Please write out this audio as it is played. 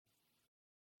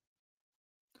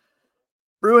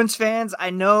Bruins fans, I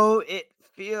know it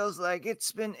feels like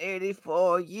it's been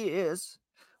 84 years,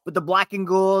 but the black and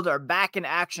gold are back in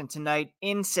action tonight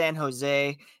in San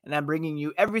Jose, and I'm bringing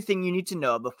you everything you need to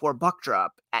know before buck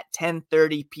drop at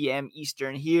 10:30 p.m.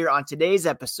 Eastern here on today's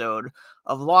episode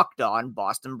of Locked On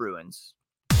Boston Bruins.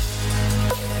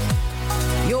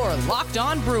 You're Locked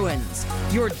On Bruins,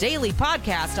 your daily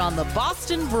podcast on the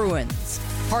Boston Bruins,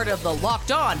 part of the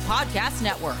Locked On Podcast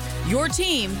Network, your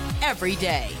team every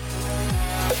day.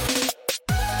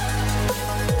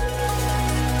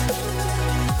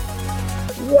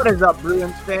 What is up,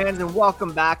 Bruins fans, and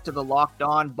welcome back to the Locked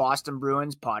On Boston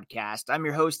Bruins podcast. I'm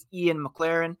your host, Ian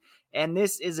McLaren, and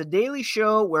this is a daily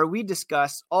show where we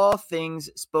discuss all things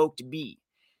Spoke to Be.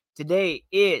 Today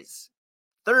is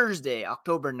Thursday,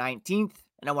 October 19th,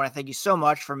 and I want to thank you so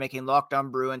much for making Locked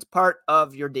On Bruins part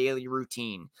of your daily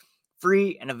routine.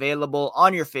 Free and available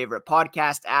on your favorite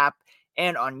podcast app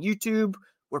and on YouTube.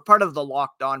 We're part of the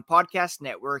Locked On Podcast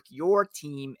Network, your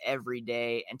team every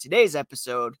day, and today's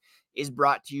episode is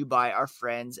brought to you by our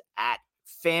friends at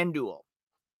FanDuel.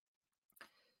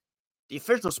 The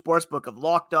official sportsbook of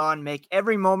Locked On. Make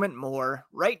every moment more.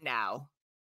 Right now,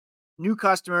 new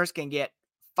customers can get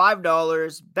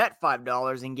 $5, bet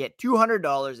 $5, and get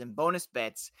 $200 in bonus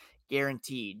bets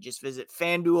guaranteed. Just visit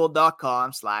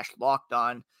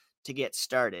FanDuel.com/LockedOn to get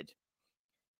started.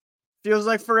 Feels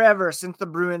like forever since the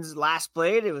Bruins last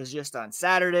played. It was just on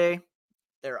Saturday.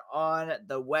 They're on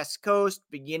the West Coast,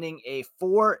 beginning a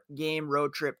 4-game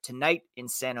road trip tonight in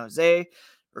San Jose.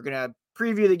 We're going to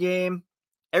preview the game,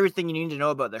 everything you need to know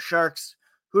about the Sharks,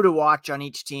 who to watch on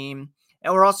each team,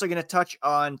 and we're also going to touch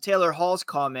on Taylor Hall's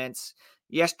comments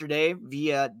yesterday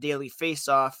via Daily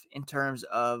Faceoff in terms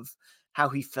of how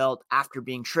he felt after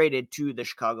being traded to the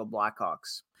Chicago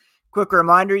Blackhawks. Quick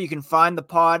reminder, you can find the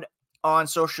pod on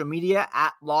social media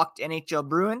at Locked NHL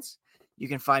Bruins. You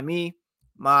can find me,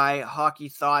 my hockey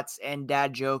thoughts and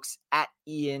dad jokes at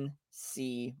Ian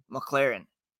C. McLaren.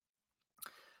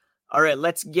 All right,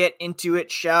 let's get into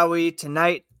it, shall we?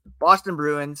 Tonight, Boston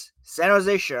Bruins, San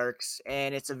Jose Sharks,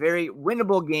 and it's a very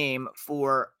winnable game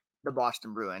for the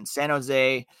Boston Bruins. San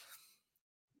Jose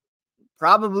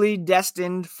probably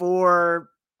destined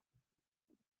for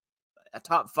a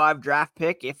top 5 draft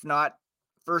pick, if not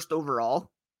first overall,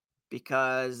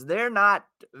 because they're not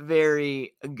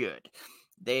very good.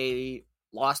 They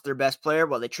lost their best player.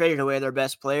 Well, they traded away their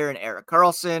best player in Erik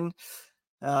Karlsson,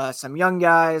 some young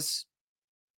guys.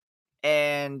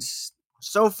 And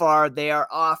so far, they are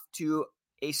off to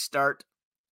a start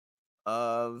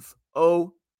of 0-2-1.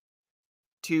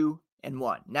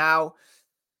 Now,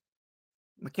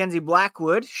 Mackenzie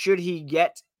Blackwood, should he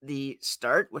get the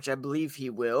start, which I believe he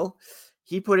will,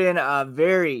 he put in a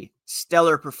very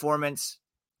stellar performance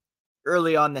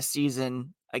early on the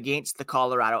season against the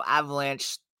Colorado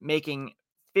Avalanche, making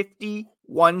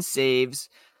 51 saves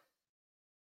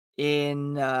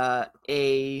in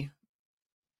a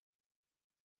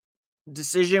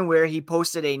decision where he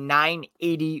posted a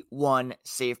 .981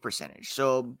 save percentage.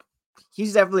 So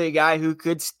he's definitely a guy who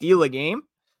could steal a game,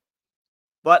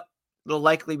 but it'll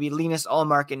likely be Linus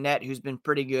Ullmark in net, who's been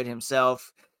pretty good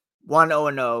himself.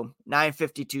 1-0-0,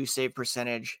 .952 save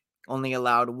percentage, only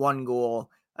allowed 1 goal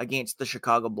against the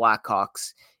Chicago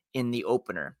Blackhawks in the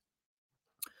opener.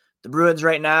 The Bruins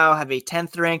right now have a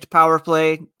 10th ranked power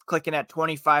play, clicking at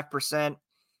 25%.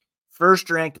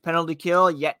 First ranked penalty kill,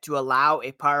 yet to allow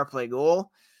a power play goal.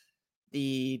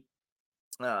 The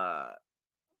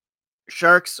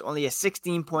Sharks only a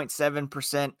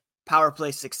 16.7% power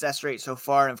play success rate so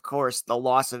far. And of course, the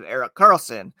loss of Erik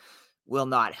Karlsson will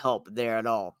not help there at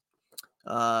all.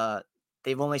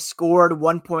 They've only scored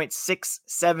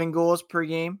 1.67 goals per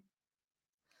game.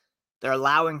 They're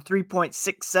allowing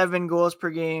 3.67 goals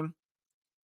per game.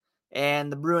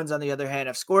 And the Bruins, on the other hand,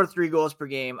 have scored 3 goals per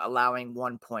game, allowing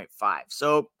 1.5.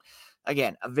 So,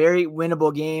 again, a very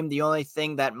winnable game. The only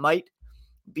thing that might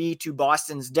be to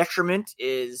Boston's detriment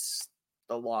is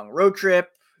the long road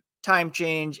trip, time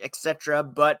change, etc.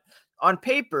 But on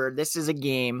paper, this is a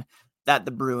game that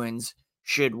the Bruins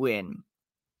should win.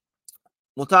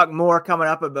 We'll talk more coming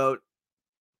up about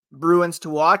Bruins to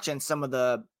watch and some of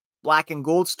the black and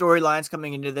gold storylines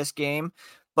coming into this game.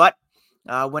 But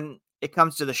when it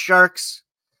comes to the Sharks,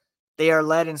 they are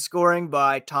led in scoring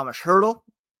by Thomas Hertl,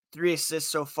 3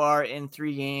 assists so far in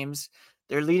 3 games.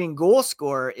 Their leading goal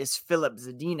scorer is Filip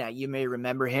Zadina. You may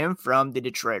remember him from the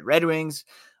Detroit Red Wings,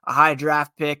 a high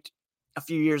draft pick a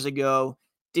few years ago.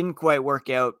 Didn't quite work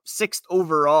out. 6th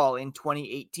overall in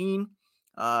 2018.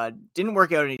 Didn't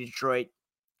work out in Detroit.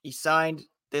 He signed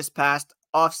this past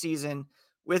offseason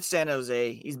with San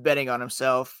Jose. He's betting on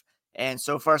himself, and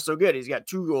so far so good. He's got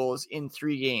 2 goals in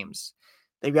 3 games.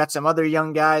 They've got some other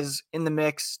young guys in the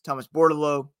mix. Thomas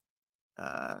Bordeleau,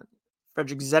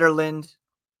 Frederick Zetterlund.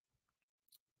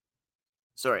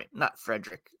 Sorry, not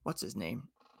Frederick. What's his name?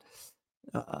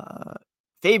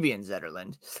 Fabian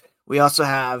Zetterlund. We also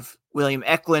have William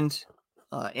Eklund.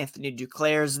 Anthony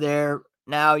Duclair's there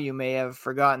now. You may have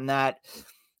forgotten that.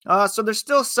 So there's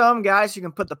still some guys who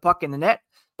can put the puck in the net,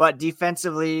 but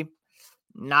defensively,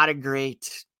 not a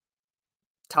great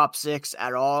top six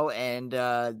at all. And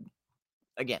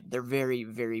again, they're very,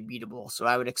 very beatable. So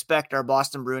I would expect our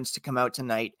Boston Bruins to come out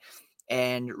tonight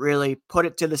and really put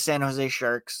it to the San Jose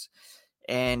Sharks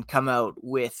and come out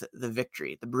with the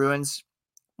victory. The Bruins,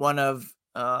 one of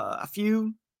a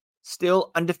few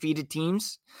still undefeated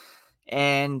teams.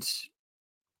 And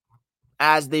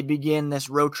as they begin this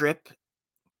road trip,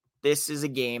 this is a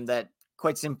game that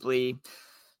quite simply,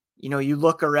 you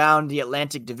look around the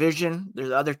Atlantic Division,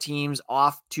 there's other teams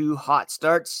off to hot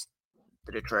starts.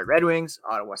 The Detroit Red Wings,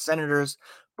 Ottawa Senators,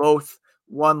 both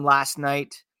won last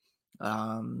night.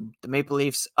 The Maple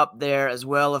Leafs up there as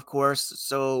well, of course.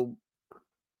 So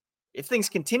if things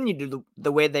continue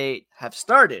the way they have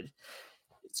started,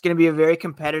 it's going to be a very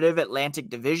competitive Atlantic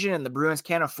Division, and the Bruins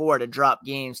can't afford to drop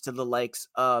games to the likes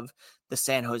of the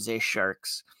San Jose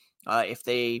Sharks if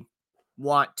they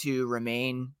want to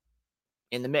remain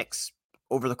in the mix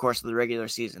over the course of the regular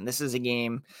season. This is a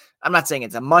game. I'm not saying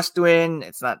it's a must win.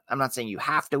 I'm not saying you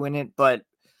have to win it, but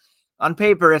on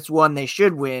paper, it's one they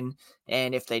should win.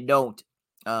 And if they don't,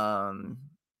 an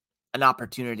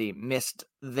opportunity missed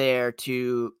there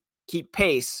to keep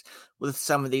pace with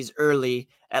some of these early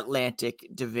Atlantic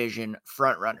Division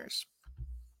frontrunners.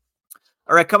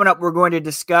 All right, coming up, we're going to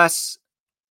discuss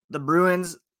the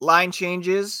Bruins line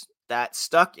changes that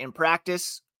stuck in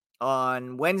practice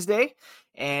on Wednesday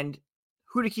and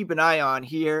who to keep an eye on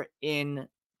here in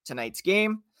tonight's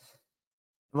game.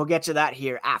 We'll get to that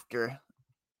here after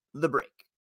the break.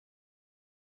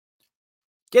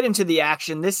 Get into the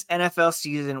action this NFL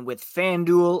season with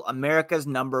FanDuel, America's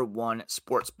 #1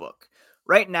 sportsbook.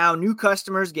 Right now, new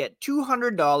customers get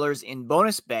 $200 in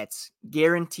bonus bets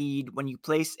guaranteed when you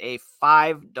place a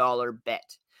 $5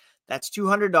 bet. That's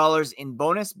 $200 in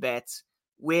bonus bets,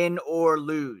 win or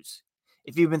lose.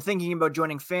 If you've been thinking about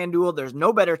joining FanDuel, there's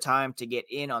no better time to get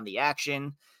in on the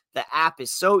action. The app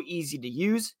is so easy to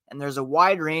use, and there's a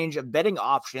wide range of betting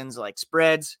options like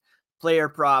spreads, player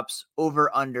props,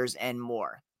 over-unders, and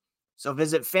more. So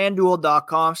visit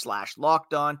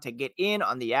FanDuel.com/lockedon to get in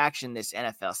on the action this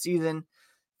NFL season.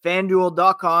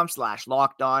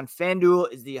 FanDuel.com/lockedon.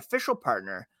 FanDuel is the official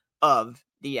partner of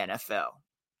the NFL.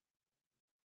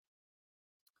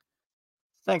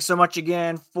 Thanks so much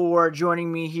again for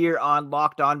joining me here on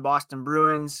Locked On Boston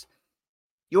Bruins,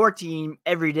 your team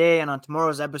every day. And on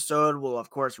tomorrow's episode, we'll,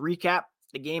 of course, recap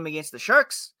the game against the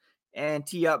Sharks and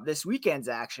tee up this weekend's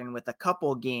action with a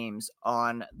couple games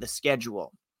on the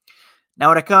schedule. Now,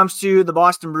 when it comes to the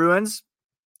Boston Bruins,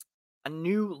 a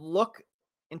new look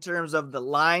in terms of the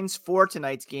lines for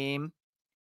tonight's game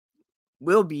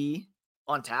will be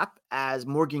on tap as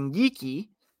Morgan Geekie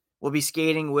will be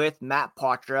skating with Matt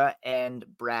Poitras and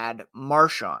Brad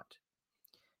Marchand.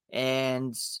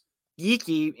 And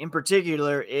Geekie, in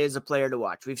particular, is a player to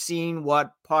watch. We've seen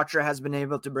what Poitras has been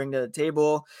able to bring to the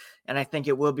table, and I think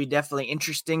it will be definitely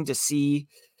interesting to see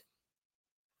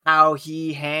how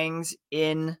he hangs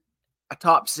in a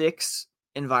top six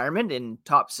environment, in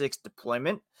top six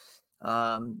deployment.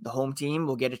 The home team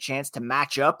will get a chance to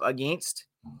match up against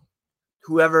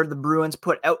whoever the Bruins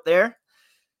put out there.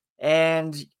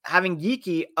 And having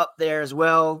Geekie up there as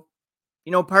well,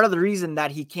 part of the reason that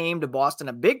he came to Boston,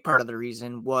 a big part of the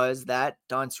reason was that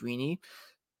Don Sweeney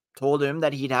told him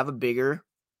that he'd have a bigger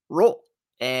role.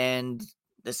 And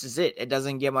this is it. It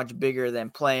doesn't get much bigger than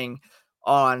playing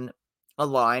on a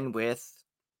line with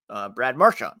Brad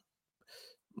Marchand.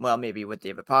 Well, maybe with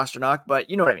David Pastrnak, but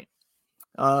you know what I mean.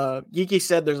 Geekie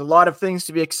said there's a lot of things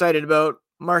to be excited about.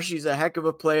 Marshy's a heck of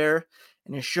a player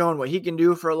and has shown what he can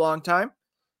do for a long time.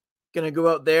 Going to go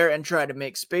out there and try to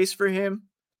make space for him.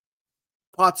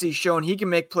 Potsy's shown he can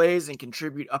make plays and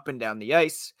contribute up and down the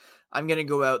ice. I'm going to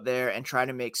go out there and try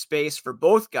to make space for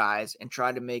both guys and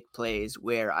try to make plays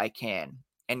where I can,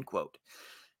 end quote.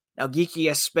 Now, Geekie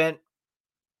has spent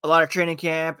a lot of training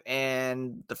camp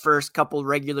and the first couple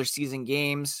regular season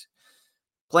games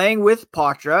playing with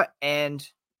Poitras and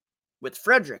with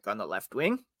Frederick on the left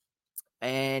wing.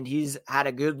 And he's had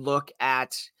a good look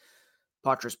at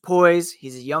Poitras' poise.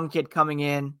 He's a young kid coming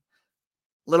in,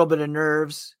 a little bit of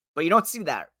nerves, but you don't see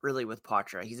that really with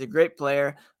Poitras. He's a great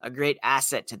player, a great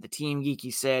asset to the team,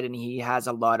 Geekie said, and he has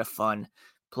a lot of fun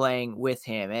playing with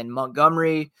him. And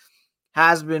Montgomery,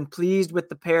 has been pleased with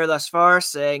the pair thus far,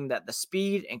 saying that the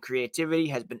speed and creativity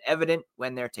has been evident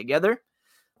when they're together.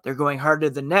 They're going hard to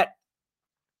the net,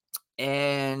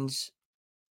 and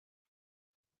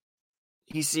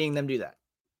he's seeing them do that,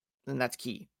 and that's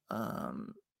key.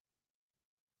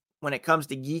 When it comes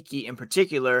to Geeky in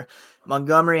particular,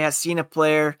 Montgomery has seen a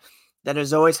player that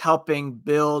is always helping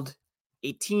build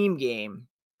a team game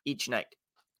each night.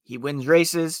 He wins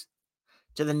races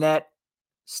to the net,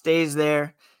 stays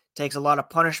there, takes a lot of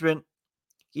punishment.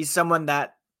 He's someone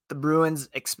that the Bruins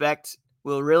expect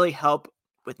will really help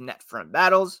with net front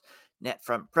battles, net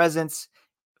front presence,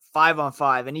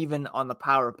 5-on-5, and even on the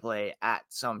power play at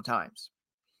some times.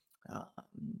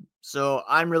 So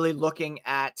I'm really looking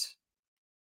at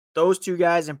those two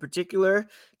guys in particular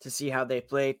to see how they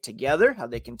play together, how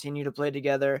they continue to play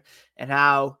together, and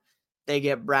how they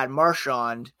get Brad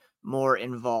Marchand more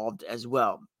involved as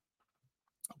well.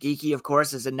 Geeky, of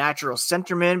course, is a natural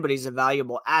centerman, but he's a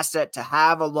valuable asset to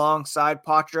have alongside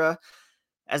Patra.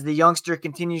 As the youngster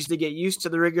continues to get used to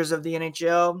the rigors of the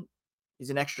NHL, he's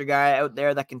an extra guy out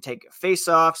there that can take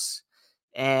faceoffs.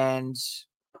 And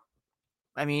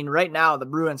I mean, right now, the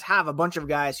Bruins have a bunch of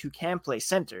guys who can play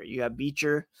center. You have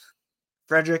Beecher,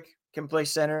 Frederick can play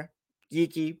center,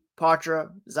 Geeky,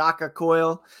 Patra, Zaka,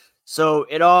 Coyle. So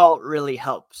it all really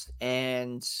helps.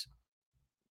 And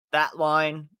that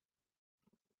line,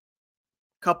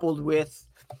 coupled with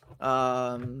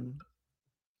the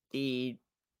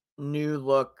new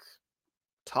look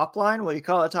top line, what do you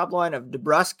call it? Top line of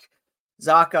DeBrusk,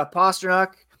 Zaka,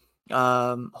 Pasternak.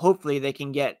 Hopefully they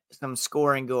can get some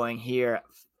scoring going here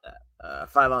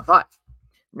 5-on-5.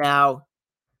 Now,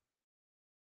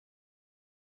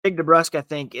 Big DeBrusk, I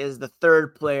think, is the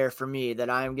third player for me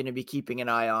that I'm going to be keeping an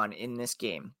eye on in this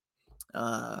game.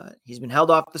 He's been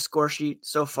held off the score sheet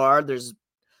so far. There's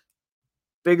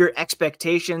bigger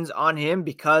expectations on him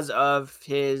because of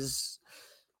his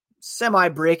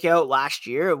semi-breakout last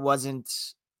year. It wasn't,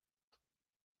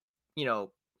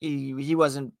 he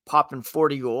wasn't popping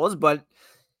 40 goals, but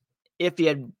if he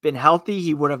had been healthy,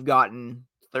 he would have gotten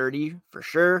 30 for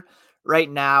sure. Right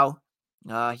now,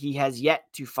 he has yet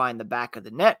to find the back of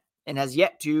the net and has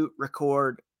yet to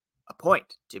record a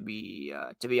point, to be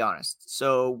honest.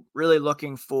 So really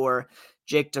looking for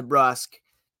Jake DeBrusk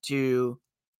to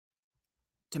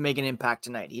make an impact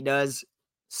tonight. He does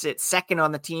sit second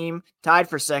on the team, tied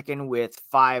for second with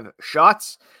 5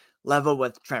 shots, level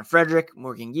with Trent Frederick,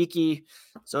 Morgan Geeky.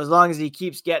 So as long as he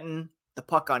keeps getting the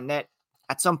puck on net,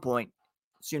 at some point,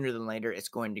 sooner than later, it's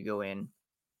going to go in.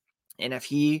 And if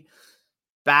he,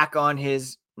 back on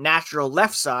his natural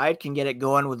left side, can get it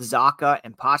going with Zaka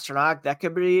and Pasternak, that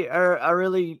could be a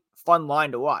really fun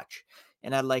line to watch.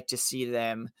 And I'd like to see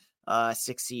them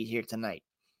succeed here tonight.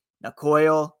 Now,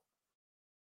 Coyle,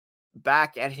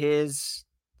 back at his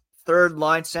third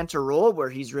line center role where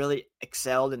he's really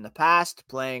excelled in the past,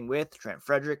 playing with Trent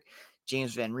Frederick,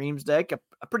 James Van Riemsdyk,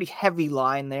 a pretty heavy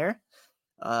line there.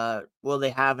 Will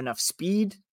they have enough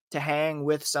speed to hang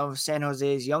with some of San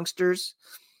Jose's youngsters?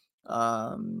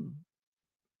 We'll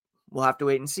have to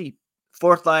wait and see.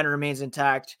 Fourth line remains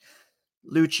intact.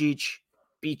 Lucic,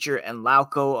 Beecher, and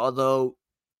Lauko, although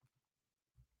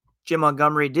Jim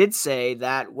Montgomery did say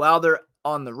that while they're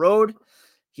on the road,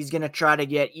 he's going to try to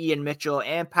get Ian Mitchell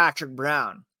and Patrick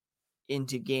Brown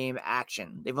into game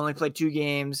action. They've only played 2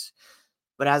 games,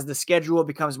 but as the schedule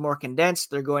becomes more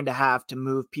condensed, they're going to have to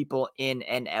move people in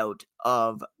and out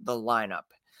of the lineup.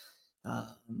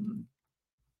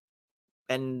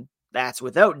 And that's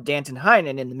without Danton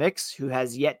Heinen in the mix, who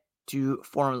has yet to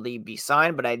formally be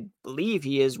signed, but I believe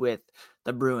he is with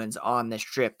the Bruins on this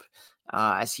trip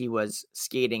as he was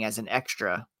skating as an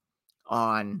extra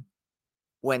on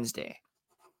Wednesday.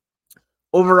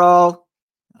 Overall,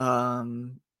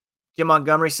 Jim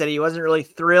Montgomery said he wasn't really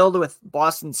thrilled with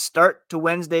Boston's start to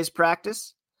Wednesday's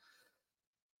practice,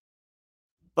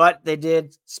 but they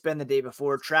did spend the day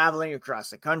before traveling across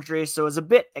the country, so it was a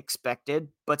bit expected,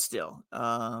 but still.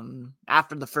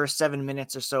 After the first 7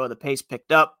 minutes or so, the pace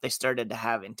picked up. They started to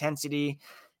have intensity,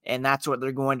 and that's what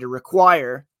they're going to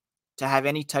require to have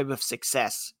any type of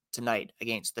success tonight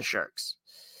against the Sharks.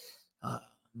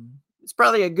 It's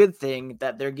probably a good thing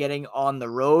that they're getting on the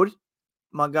road.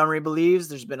 Montgomery believes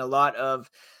there's been a lot of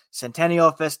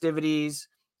centennial festivities,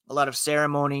 a lot of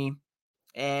ceremony,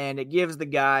 and it gives the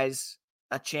guys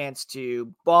a chance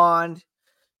to bond,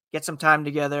 get some time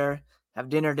together, have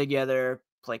dinner together,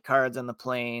 play cards on the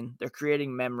plane. They're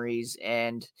creating memories,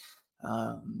 and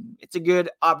it's a good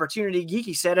opportunity,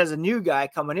 Geeky said, as a new guy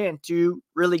coming in to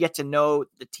really get to know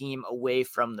the team away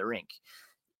from the rink.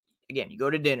 Again, you go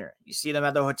to dinner, you see them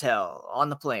at the hotel, on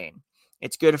the plane.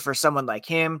 It's good for someone like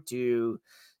him to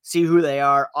see who they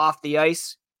are off the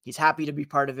ice. He's happy to be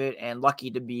part of it and lucky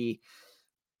to be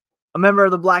a member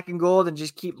of the Black and Gold and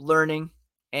just keep learning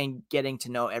and getting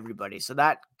to know everybody. So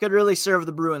that could really serve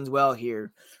the Bruins well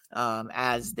here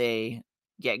as they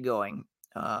get going.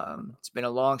 It's been a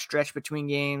long stretch between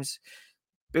games,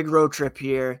 big road trip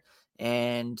here,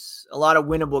 and a lot of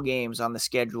winnable games on the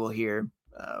schedule here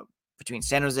between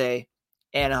San Jose,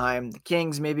 Anaheim. The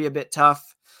Kings may be a bit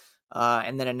tough.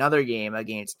 And then another game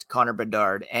against Connor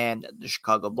Bedard and the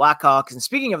Chicago Blackhawks. And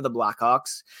speaking of the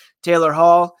Blackhawks, Taylor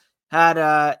Hall had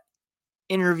an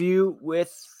interview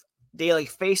with Daily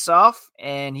Faceoff,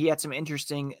 and he had some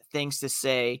interesting things to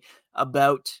say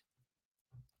about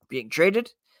being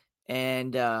traded.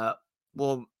 And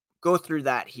we'll go through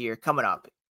that here coming up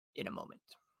in a moment.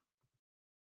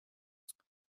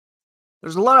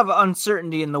 There's a lot of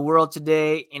uncertainty in the world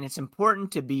today, and it's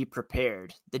important to be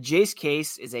prepared. The Jace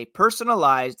Case is a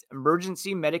personalized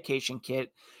emergency medication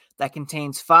kit that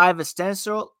contains 5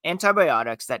 essential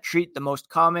antibiotics that treat the most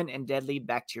common and deadly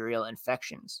bacterial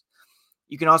infections.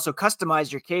 You can also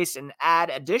customize your case and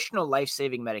add additional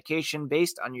life-saving medication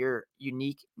based on your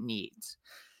unique needs.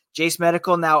 Jace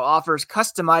Medical now offers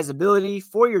customizability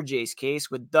for your Jace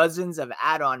case with dozens of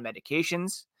add-on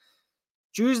medications.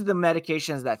 Choose the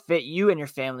medications that fit you and your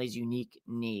family's unique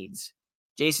needs.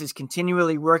 Jace is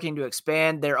continually working to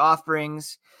expand their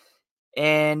offerings,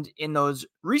 and in those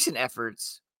recent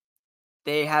efforts,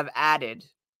 they have added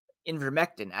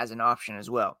ivermectin as an option as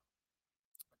well.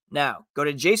 Now, go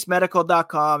to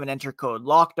jacemedical.com and enter code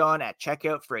LOCKEDON at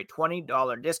checkout for a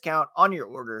 $20 discount on your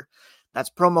order. That's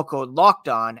promo code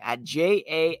LOCKEDON at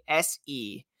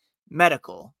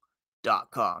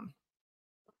jasemedical.com.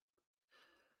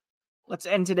 Let's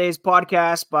end today's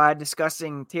podcast by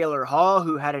discussing Taylor Hall,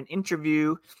 who had an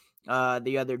interview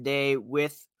the other day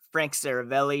with Frank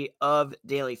Saravelli of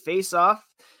Daily Faceoff,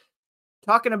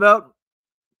 talking about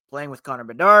playing with Connor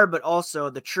Bedard, but also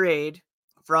the trade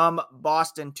from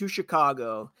Boston to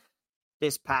Chicago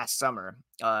this past summer.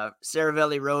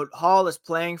 Saravelli wrote, Hall is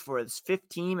playing for his 5th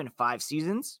team in 5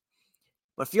 seasons,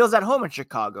 but feels at home in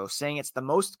Chicago, saying it's the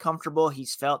most comfortable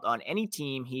he's felt on any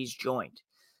team he's joined.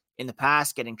 In the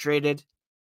past, getting traded,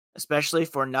 especially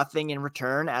for nothing in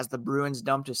return, as the Bruins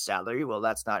dumped his salary. Well,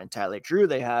 that's not entirely true.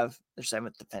 They have their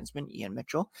 7th defenseman, Ian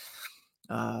Mitchell.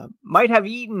 Might have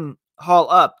eaten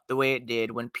Hall up the way it did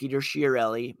when Peter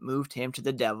Chiarelli moved him to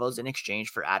the Devils in exchange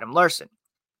for Adam Larson.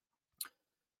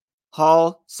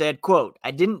 Hall said, quote,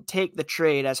 I didn't take the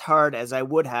trade as hard as I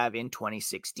would have in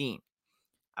 2016.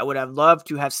 I would have loved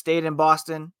to have stayed in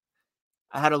Boston.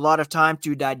 I had a lot of time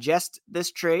to digest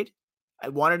this trade. I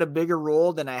wanted a bigger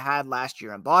role than I had last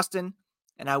year in Boston,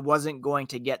 and I wasn't going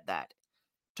to get that.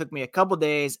 It took me a couple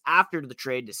days after the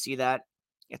trade to see that.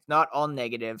 It's not all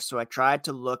negative, so I tried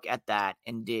to look at that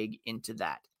and dig into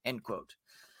that, end quote.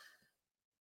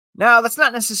 Now, that's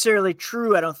not necessarily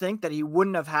true, I don't think, that he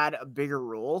wouldn't have had a bigger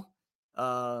role.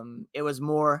 It was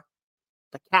more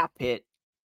the cap hit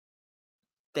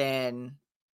than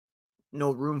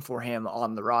no room for him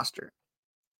on the roster.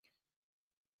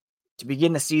 To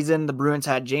begin the season, the Bruins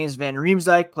had James Van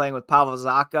Riemsdyk playing with Pavel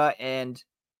Zacha and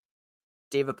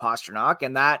David Pastrnak,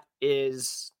 and that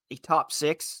is a top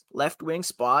 6 left wing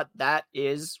spot that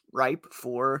is ripe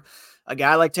for a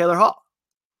guy like Taylor Hall.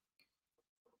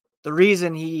 The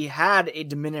reason he had a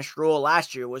diminished role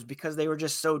last year was because they were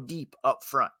just so deep up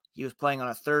front. He was playing on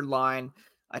a 3rd line.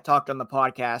 I talked on the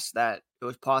podcast that it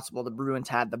was possible the Bruins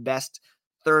had the best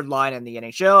 3rd line in the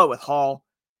NHL with Hall,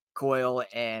 Coyle,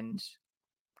 and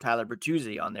Tyler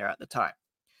Bertuzzi on there at the time.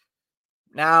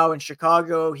 Now in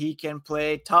Chicago, he can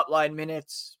play top line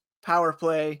minutes, power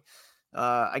play.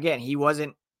 Again, he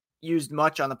wasn't used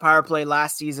much on the power play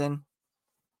last season.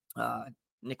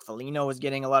 Nick Foligno was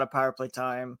getting a lot of power play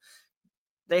time.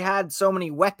 They had so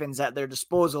many weapons at their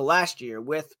disposal last year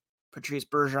with Patrice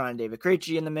Bergeron and David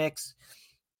Krejci in the mix,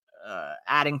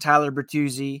 adding Tyler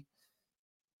Bertuzzi,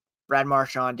 Brad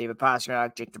Marchand, David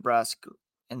Pastrnak, Jake DeBrusk,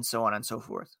 and so on and so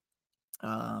forth.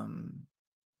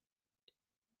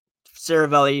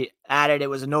 Saravelli added it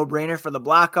was a no-brainer for the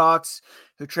Blackhawks,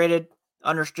 who traded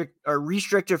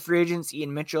restricted free agents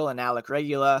Ian Mitchell and Alec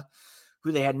Regula,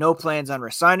 who they had no plans on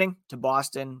resigning, to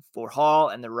Boston for Hall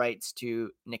and the rights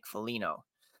to Nick Foligno.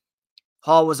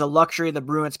 Hall was a luxury the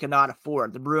Bruins could not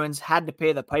afford. The Bruins had to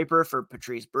pay the piper for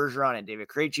Patrice Bergeron and David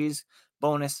Krejci's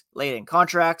bonus late-in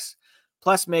contracts,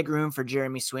 plus make room for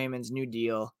Jeremy Swayman's new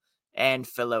deal and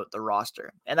fill out the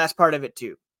roster. And that's part of it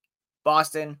too.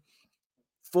 Boston,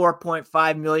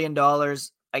 $4.5 million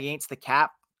against the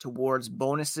cap towards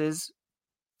bonuses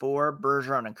for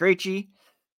Bergeron and Krejci.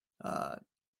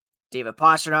 David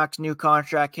Pasternak's new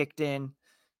contract kicked in.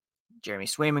 Jeremy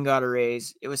Swayman got a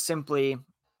raise. It was simply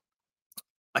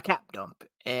a cap dump.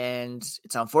 And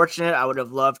it's unfortunate. I would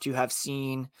have loved to have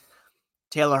seen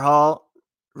Taylor Hall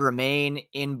remain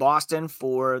in Boston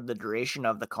for the duration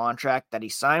of the contract that he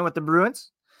signed with the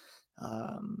Bruins.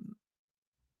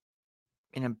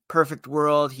 In a perfect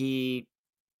world, he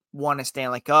won a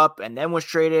Stanley Cup and then was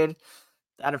traded.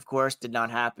 That, of course, did not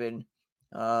happen.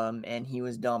 And he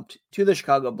was dumped to the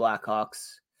Chicago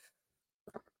Blackhawks.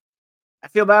 I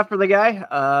feel bad for the guy,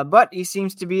 but he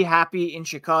seems to be happy in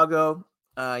Chicago.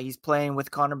 He's playing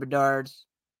with Connor Bedard.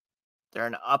 They're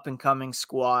an up-and-coming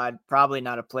squad, probably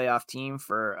not a playoff team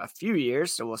for a few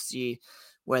years, so we'll see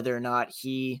whether or not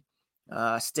he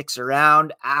sticks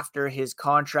around after his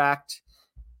contract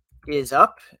is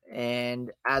up.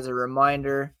 And as a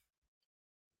reminder,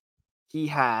 he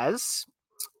has,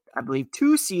 I believe,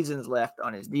 2 seasons left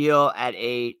on his deal at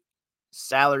a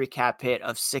salary cap hit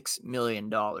of $6 million.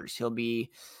 He'll be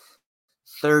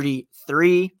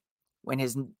 33 when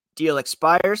his deal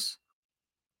expires,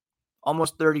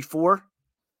 almost 34.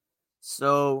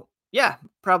 So, yeah,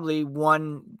 probably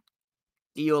one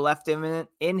deal left in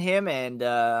him. And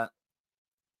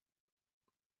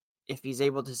if he's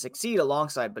able to succeed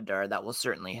alongside Bedard, that will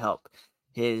certainly help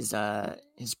his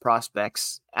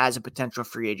prospects as a potential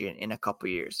free agent in a couple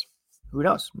years. Who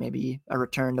knows? Maybe a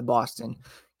return to Boston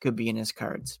could be in his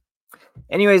cards.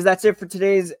 Anyways, that's it for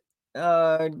today's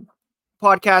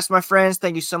podcast, my friends.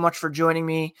 Thank you so much for joining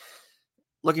me.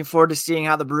 Looking forward to seeing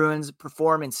how the Bruins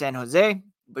perform in San Jose.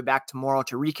 We'll be back tomorrow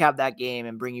to recap that game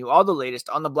and bring you all the latest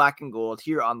on the black and gold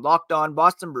here on Locked On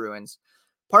Boston Bruins,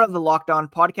 part of the Locked On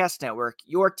Podcast Network,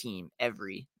 your team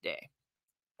every day.